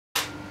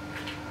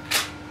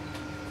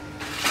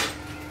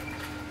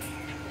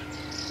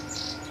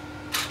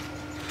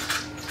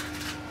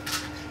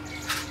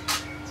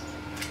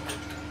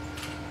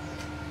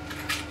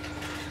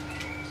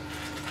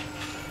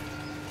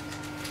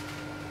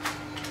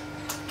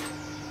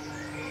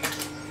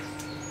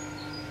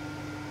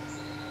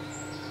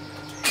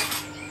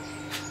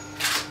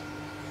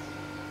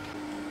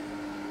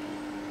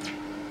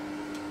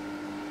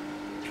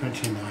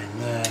29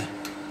 there.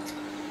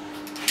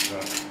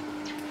 Right.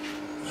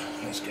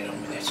 Let's get on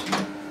with it.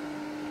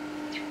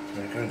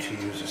 We're going to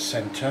use a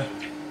centre,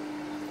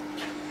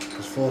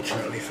 because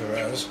fortunately for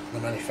us, the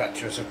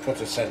manufacturers have put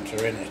a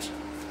centre in it.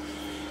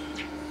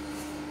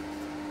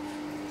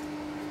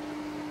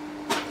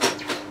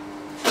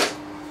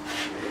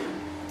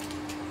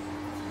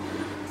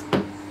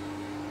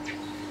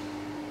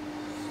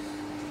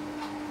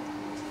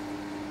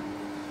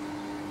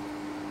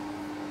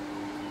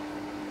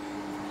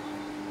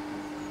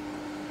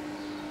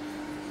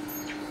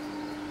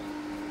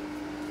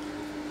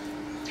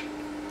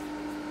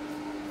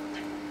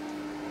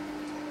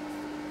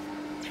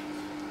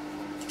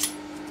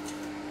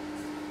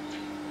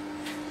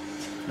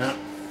 Now,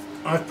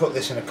 I've put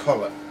this in a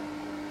collar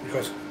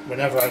because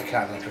whenever I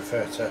can I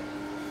prefer to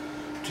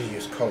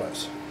use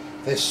collars.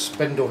 This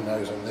spindle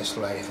nose on this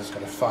lathe has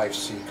got a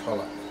 5C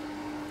collar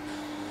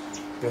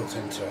built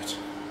into it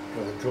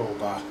with a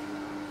drawbar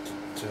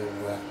to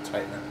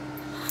tighten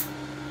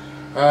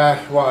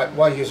it.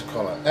 Why use a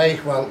collar?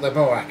 A, well, they're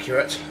more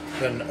accurate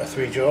than a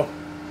 3-jaw,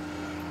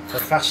 they're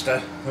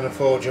faster than a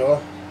 4-jaw,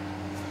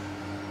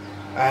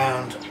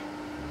 and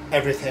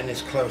everything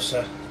is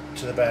closer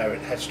to the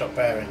headstock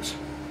bearings.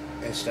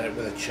 Instead of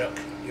with a chuck,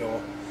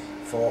 you're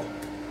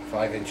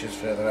 4-5 inches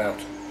further out.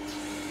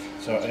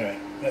 So anyway,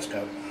 let's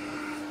go.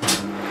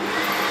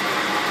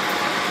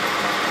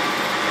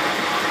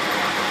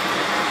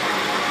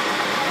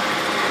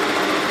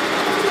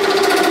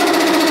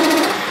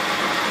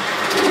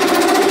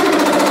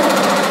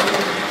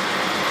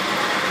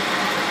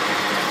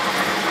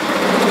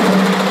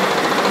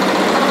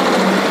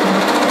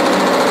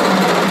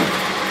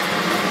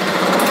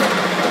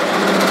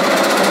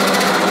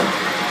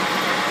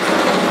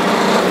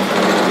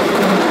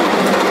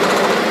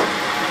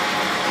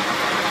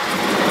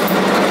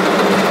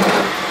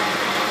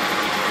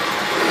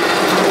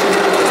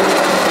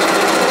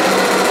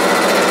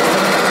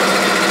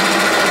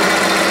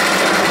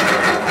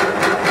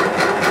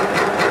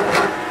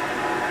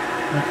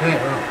 Okay,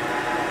 well,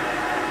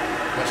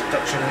 that's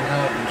duction and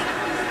hardened.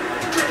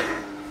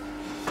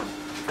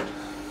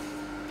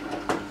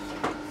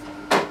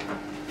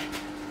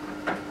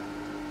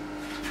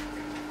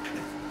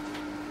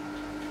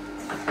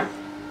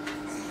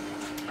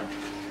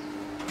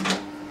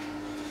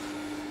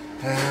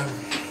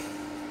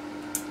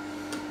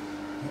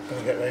 Not going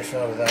to get very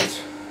far with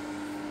that.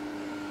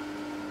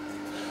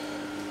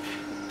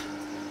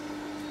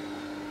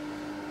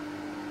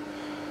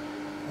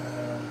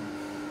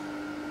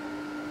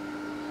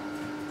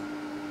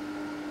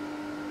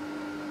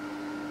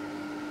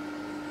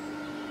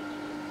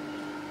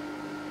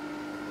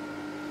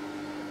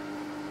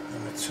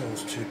 And the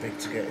tool's too big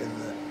to get in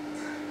there.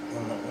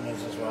 Well, that one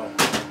is as well.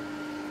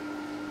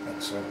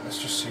 Excellent. Let's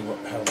just see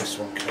how this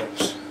one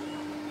copes.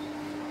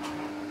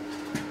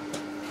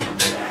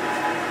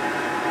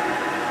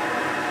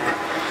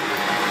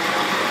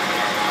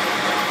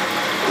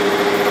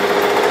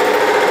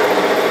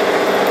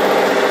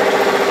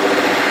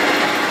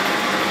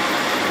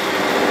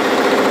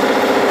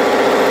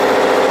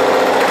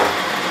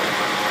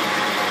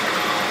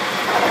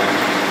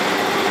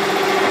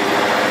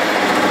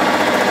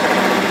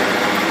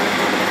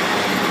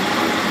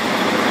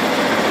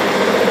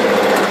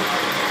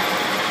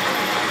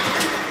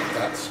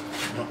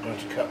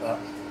 Cut that.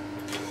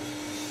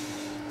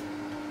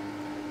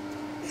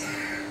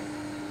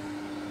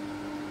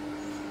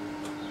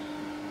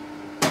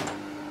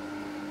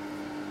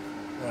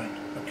 Right,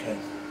 okay.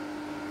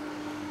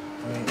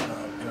 We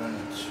are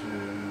going to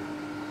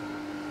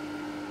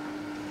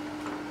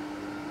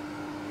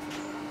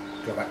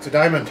go back to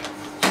diamond.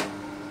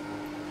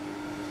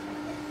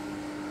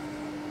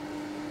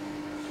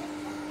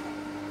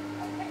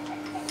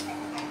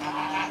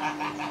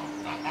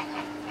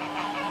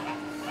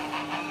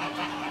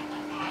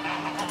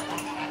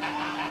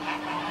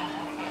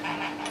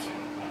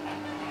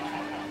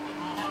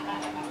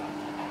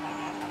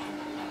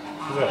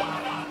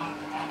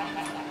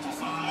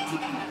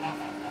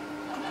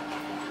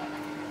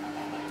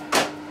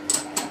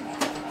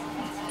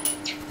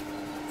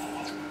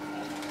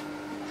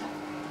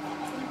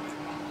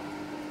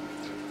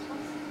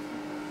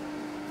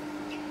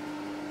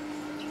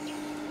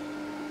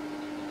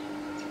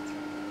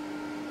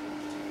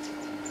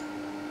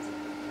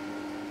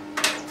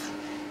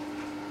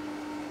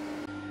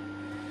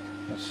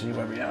 Let's see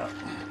where we are.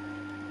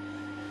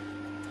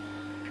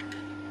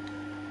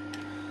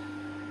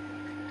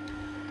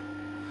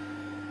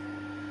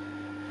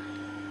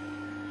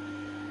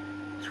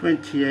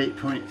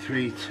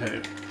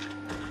 $28.32.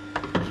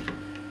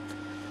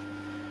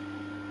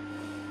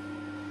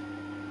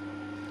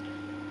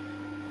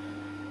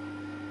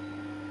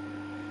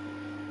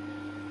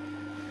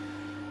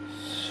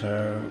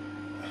 So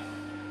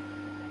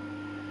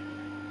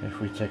if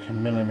we take a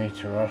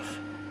millimetre off,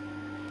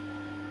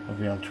 we'll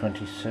be on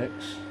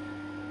 26.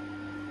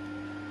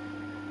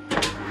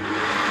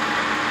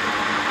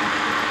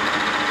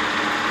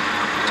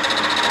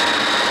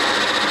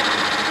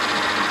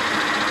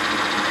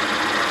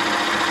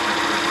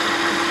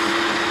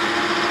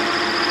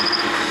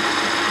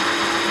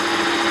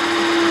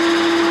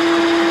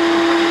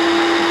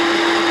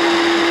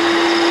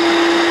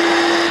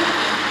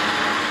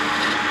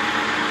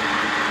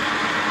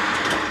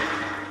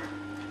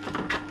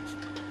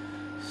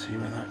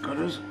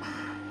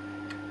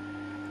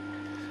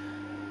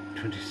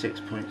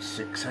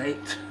 0.68.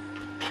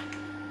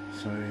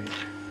 So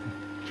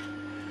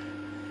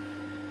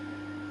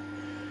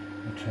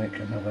we'll take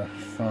another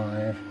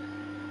 5.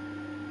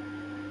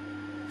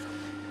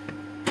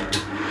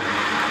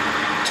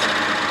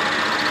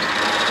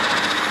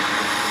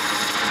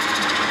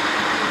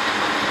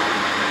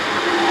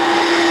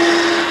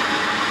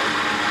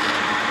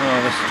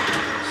 Oh, this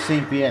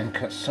CBN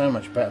cuts so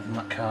much better than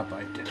that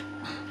carbide did.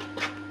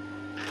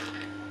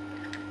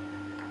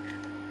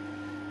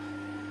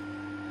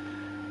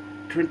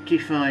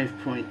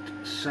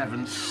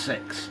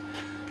 .76,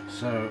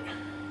 so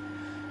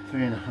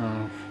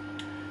 3.5.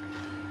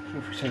 So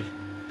if we say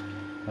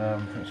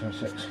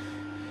 0.76,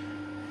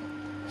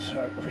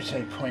 so if we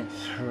say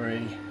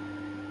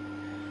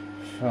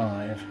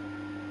 0.35,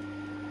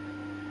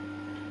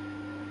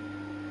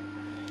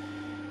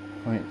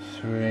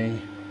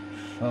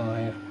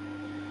 0.35,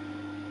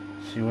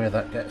 see where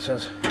that gets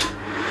us.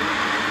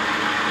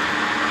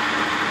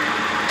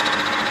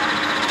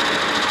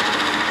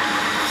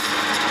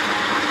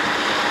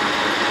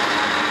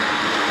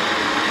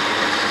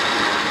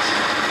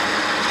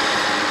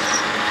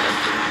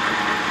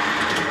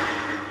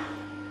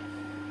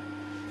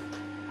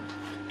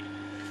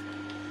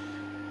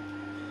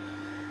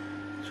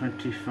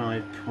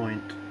 Twenty-five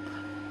point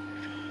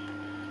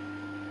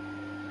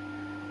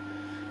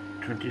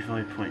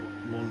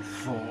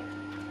 25.14.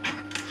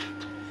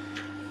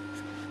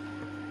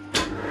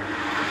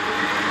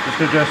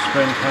 Just adjust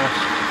spring pass.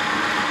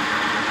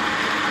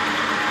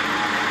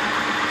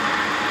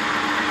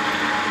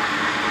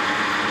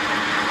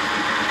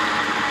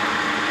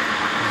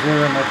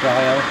 Zero my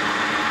dial.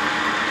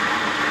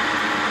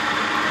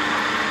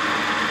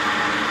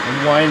 And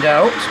wind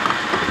out.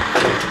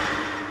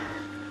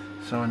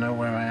 So I know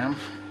where I am.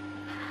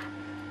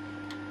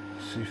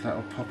 See if that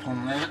will pop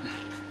on there.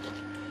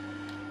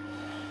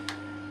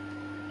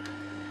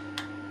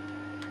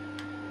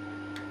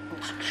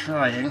 It's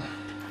trying,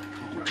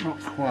 but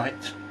not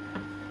quite.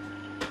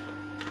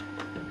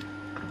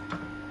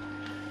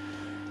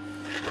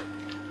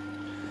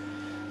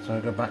 So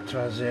I'll go back to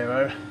our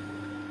 0.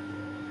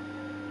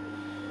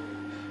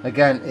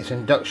 Again, it's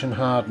induction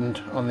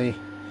hardened on the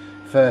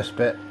first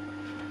bit,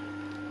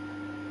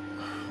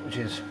 which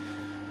is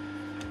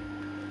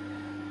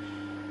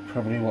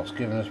probably what's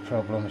given us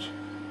problems.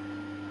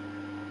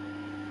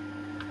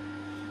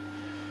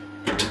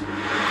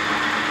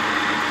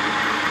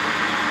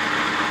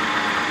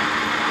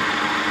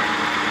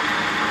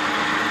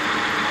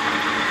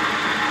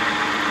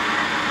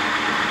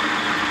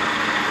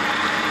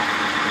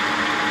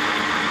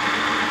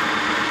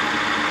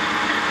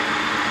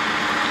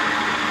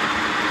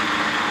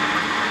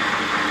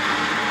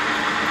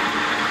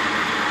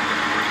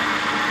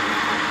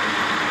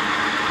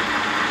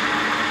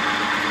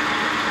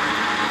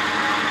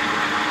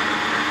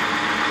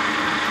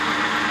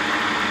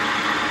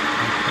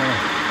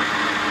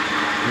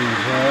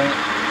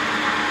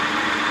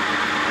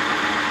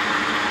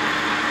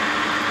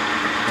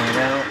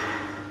 Out.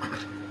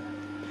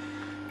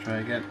 Try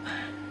again.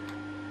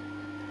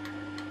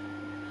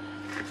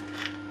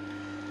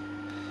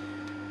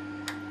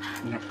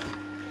 Nope.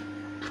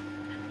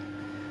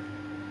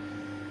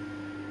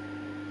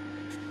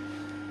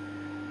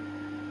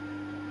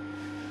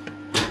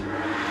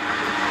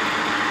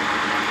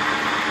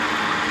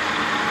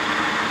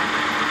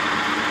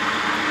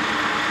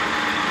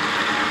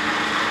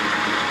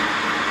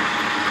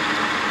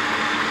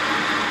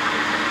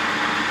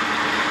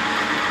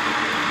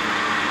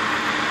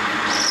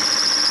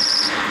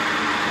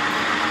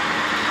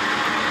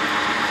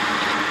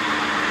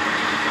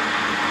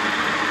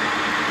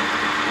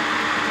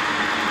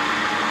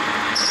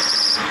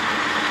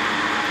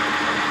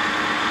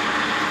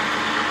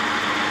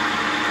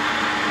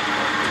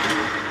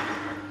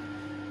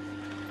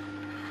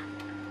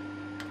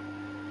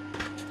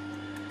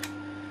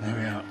 There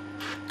we are.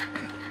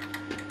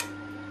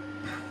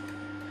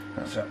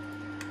 That's a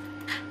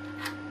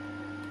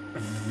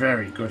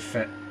very good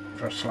fit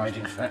for a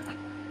sliding fit.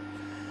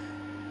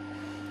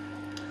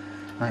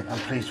 Right, I'm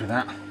pleased with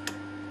that.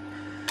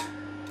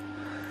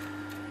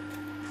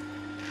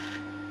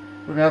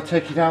 We'll now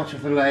take it out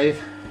of the lathe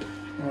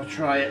and we'll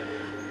try it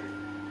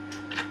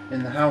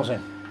in the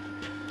housing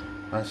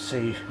and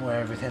see where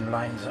everything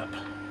lines up.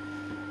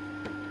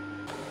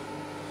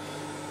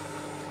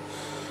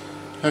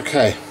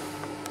 Okay.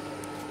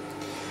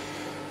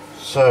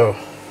 So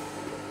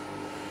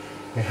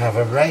we have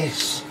a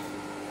race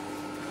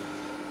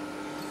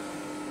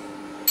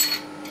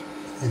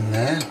in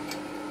there.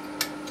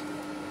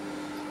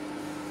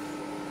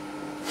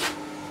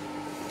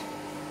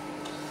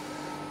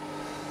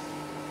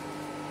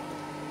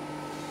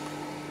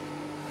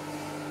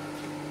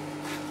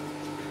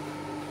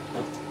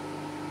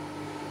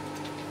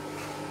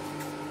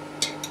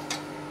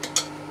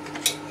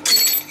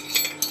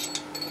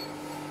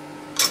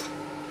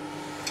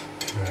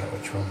 Figure out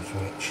which one's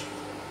which.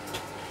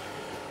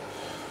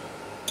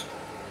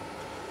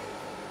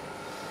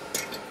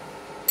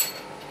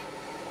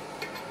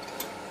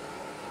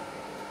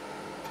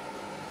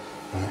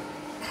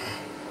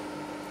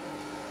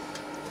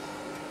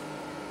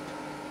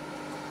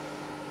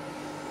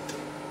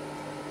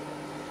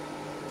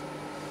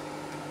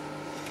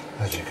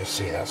 As you can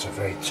see, that's a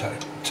very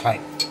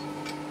tight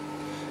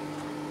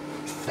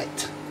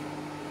fit.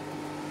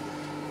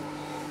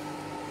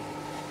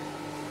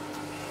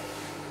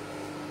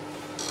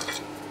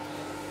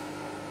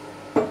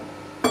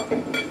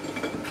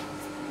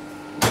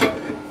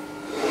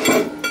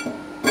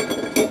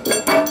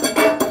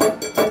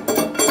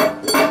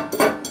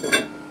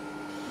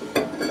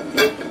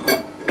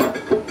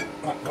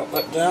 Got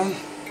that down.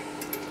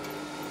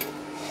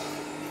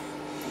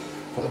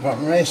 Put the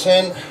bottom race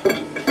in.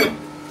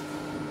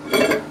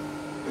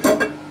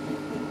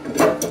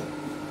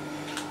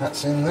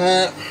 That's in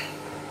there.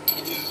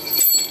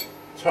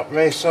 Top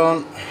race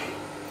on.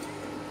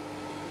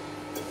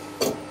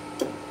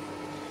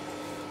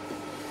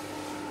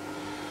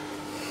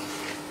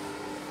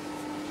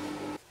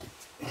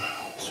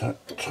 So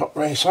top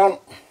race on.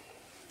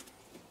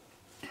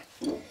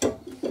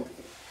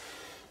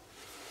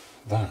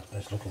 That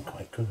is looking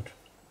quite good,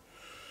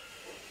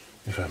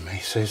 if I may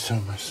say so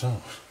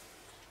myself.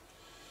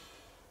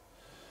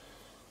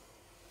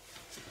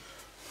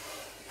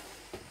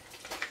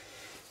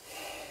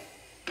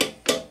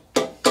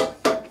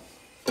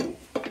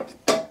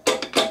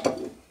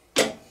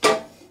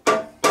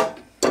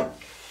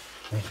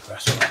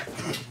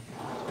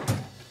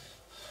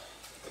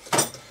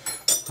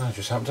 I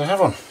just happen to have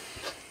one.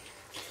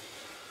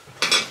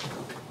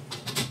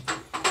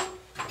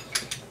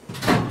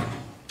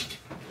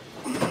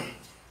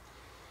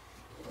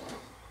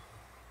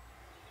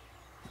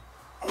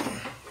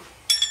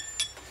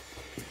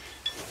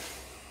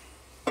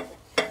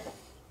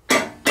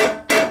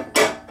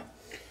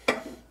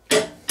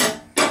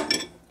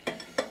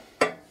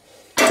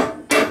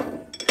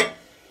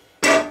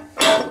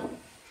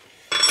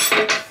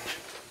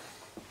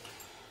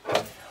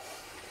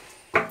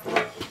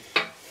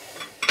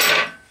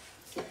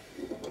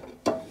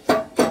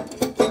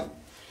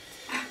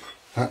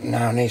 That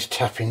now needs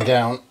tapping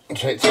down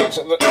until it takes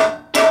up the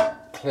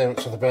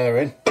clearance of the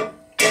bearing.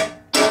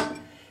 A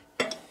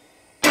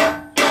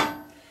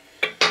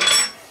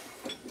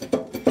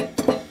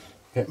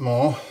bit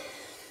more.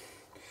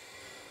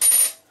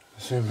 I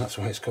assume that's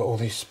why it's got all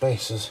these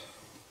spacers.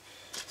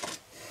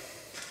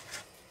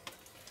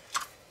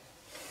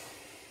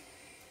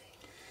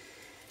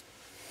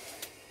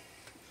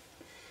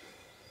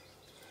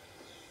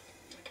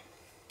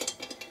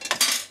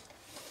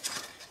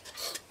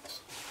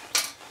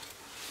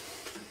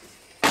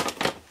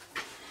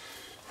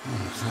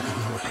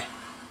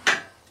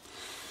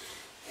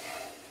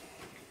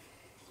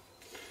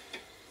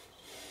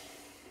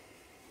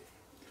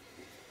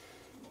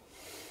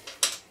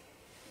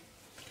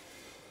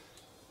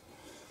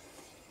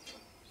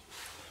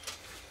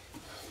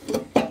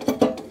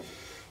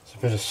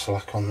 Bit of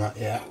slack on that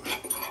yet.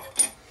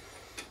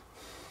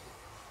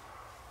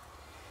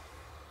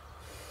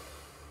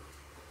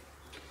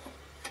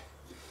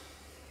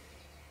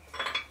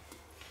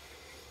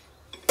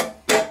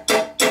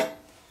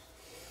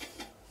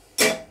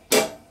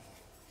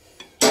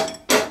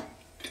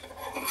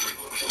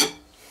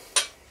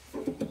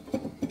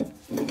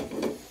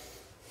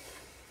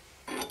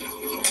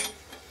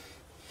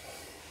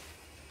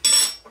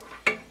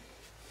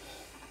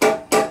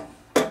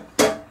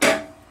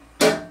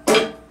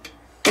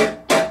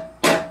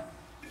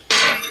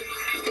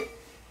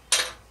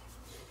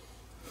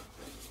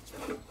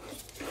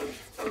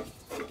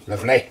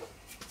 Lovely.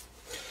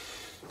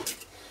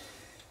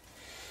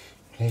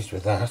 Pleased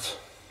with that.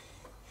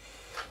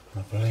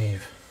 I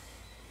believe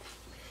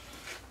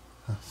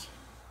that's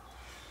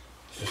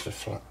just a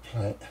flat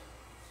plate.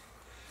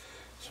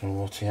 So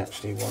what he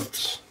actually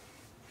wants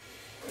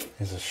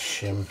is a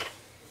shim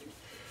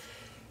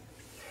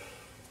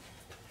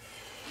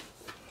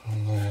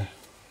on there.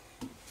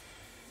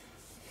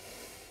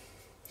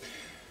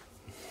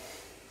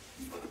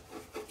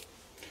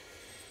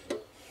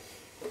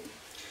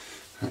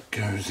 That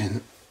goes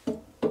in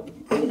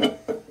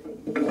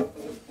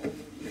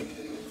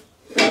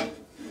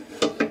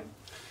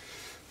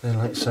there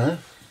like so,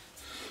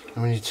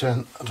 and when you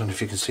turn, I don't know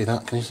if you can see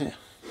that, can you see it?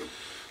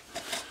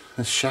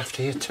 This shaft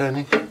here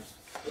turning. Let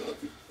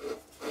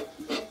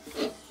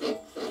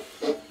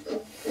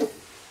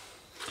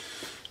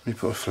me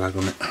put a flag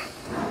on it.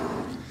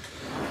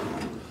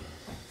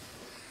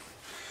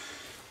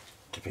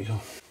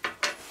 Typical.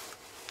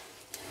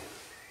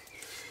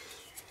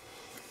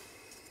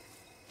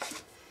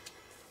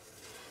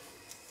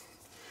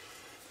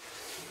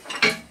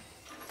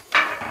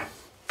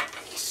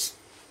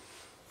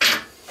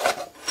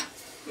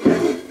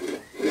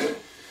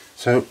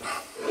 So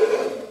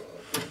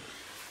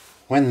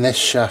when this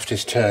shaft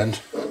is turned,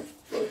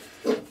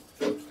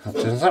 that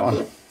turns that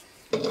one.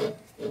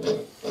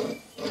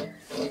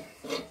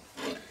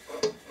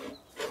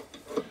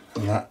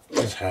 And that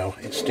is how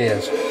it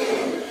steers.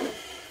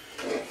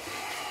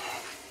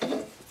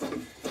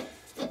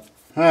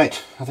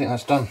 Right, I think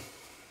that's done.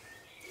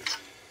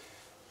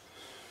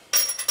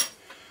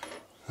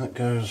 That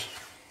goes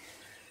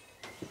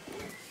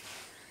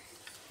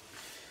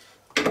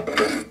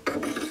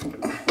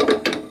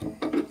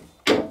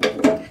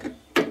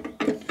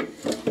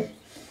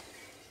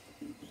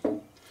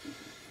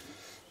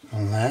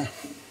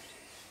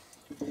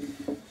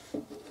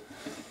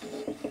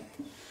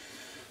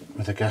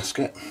with a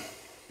gasket.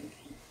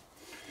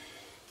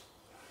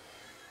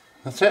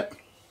 That's it.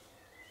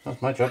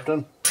 That's my job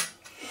done.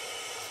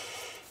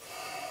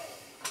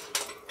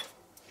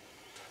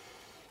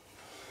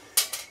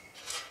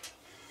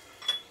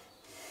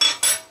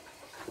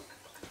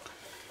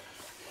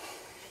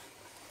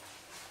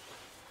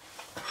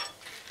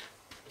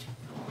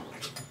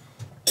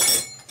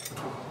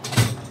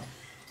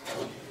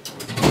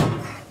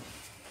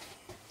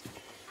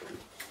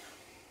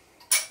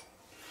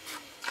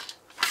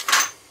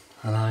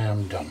 And I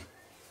am done.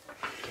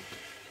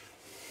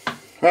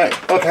 Right,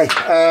 okay,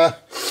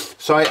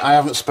 sorry I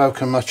haven't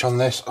spoken much on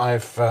this.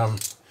 I've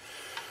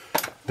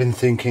been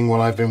thinking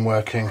while I've been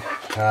working.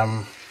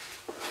 I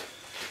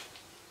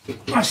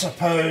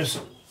suppose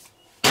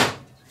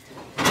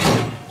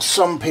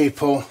some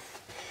people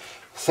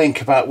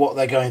think about what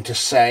they're going to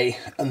say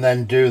and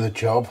then do the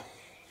job.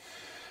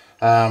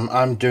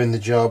 I'm doing the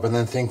job and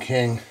then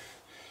thinking,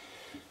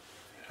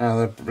 how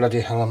the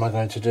bloody hell am I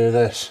going to do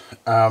this?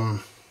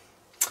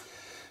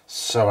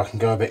 So I can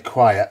go a bit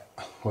quiet,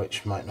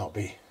 which might not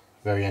be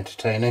very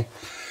entertaining.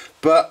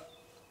 But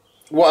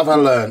what have I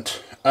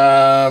learnt?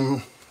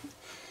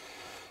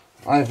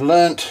 I've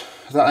learnt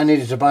that I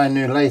needed to buy a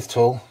new lathe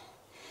tool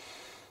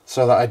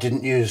so that I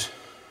didn't use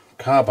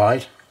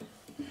carbide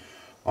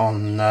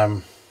on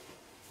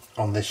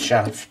this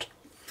shaft,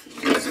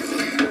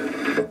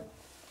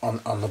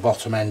 on the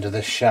bottom end of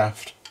this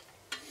shaft,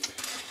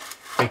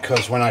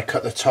 because when I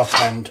cut the top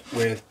end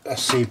with a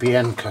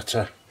CBN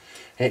cutter,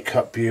 it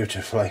cut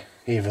beautifully.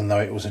 Even though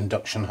it was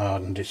induction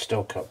hardened, it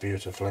still cut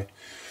beautifully,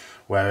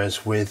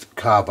 whereas with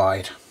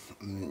carbide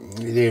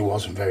it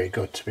wasn't very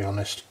good, to be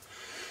honest.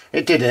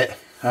 It did it,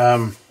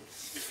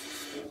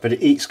 but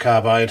it eats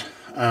carbide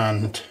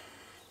and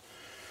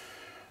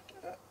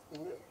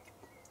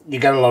you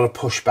get a lot of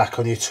pushback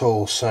on your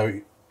tool,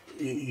 so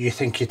you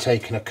think you're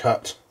taking a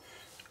cut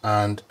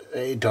and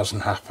it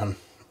doesn't happen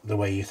the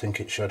way you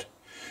think it should,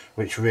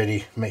 which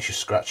really makes you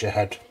scratch your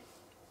head.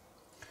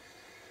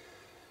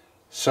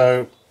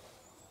 So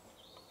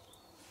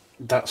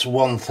that's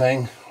one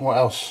thing. What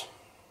else?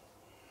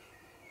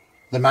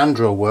 The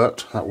mandrel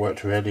worked. That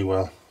worked really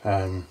well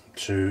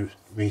to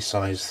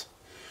resize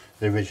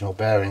the original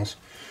bearings.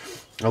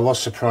 I was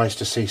surprised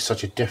to see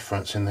such a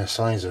difference in their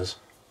sizes.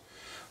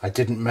 I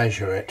didn't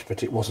measure it,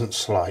 but it wasn't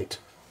slight.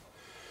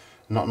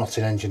 Not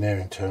in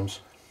engineering terms.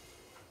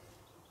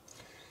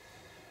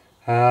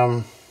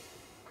 Yeah,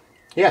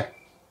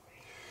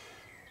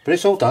 but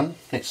it's all done.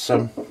 It's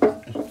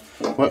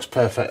works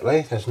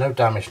perfectly. There's no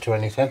damage to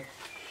anything,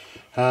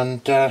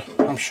 and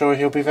I'm sure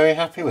he'll be very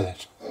happy with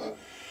it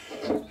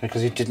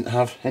because it didn't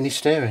have any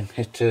steering.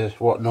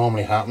 What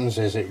normally happens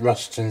is it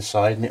rusts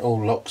inside and it all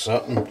locks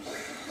up and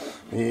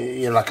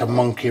you're like a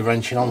monkey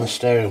wrenching on the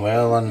steering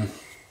wheel, and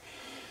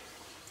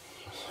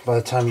by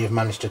the time you've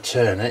managed to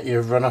turn it,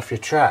 you've run off your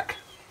track.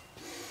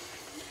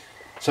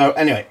 So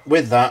anyway,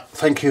 with that,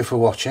 thank you for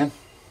watching.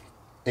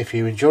 If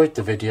you enjoyed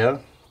the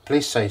video,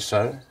 please say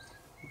so.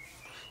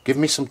 Give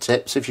me some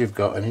tips if you've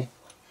got any.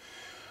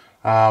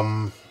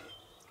 I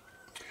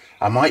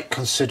might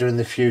consider in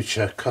the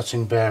future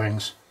cutting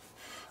bearings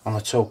on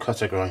the tool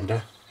cutter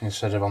grinder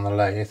instead of on the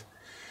lathe.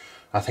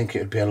 I think it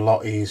would be a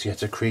lot easier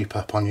to creep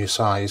up on your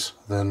size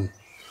than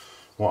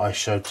what I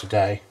showed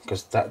today,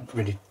 because that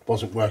really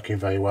wasn't working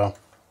very well.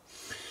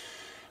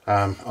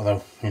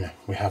 Although, you know,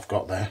 we have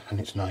got there and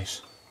it's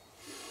nice.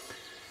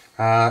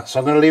 So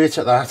I'm going to leave it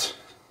at that.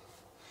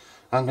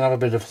 I'm going to have a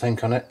bit of a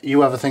think on it.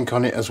 You have a think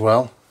on it as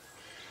well,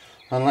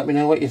 and let me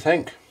know what you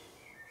think.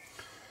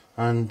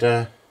 And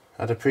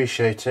I'd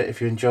appreciate it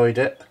if you enjoyed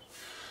it.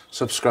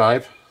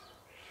 Subscribe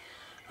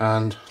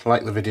and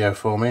like the video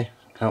for me,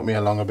 help me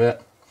along a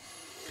bit,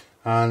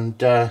 and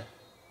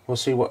we'll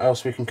see what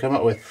else we can come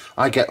up with.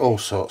 I get all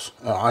sorts.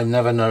 I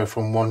never know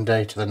from one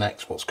day to the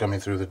next what's coming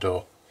through the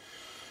door.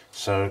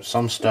 So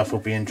some stuff will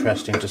be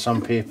interesting to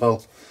some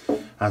people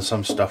and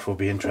some stuff will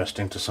be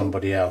interesting to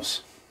somebody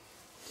else.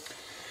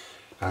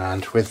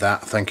 And with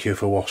that, thank you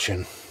for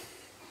watching.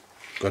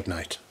 Good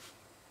night.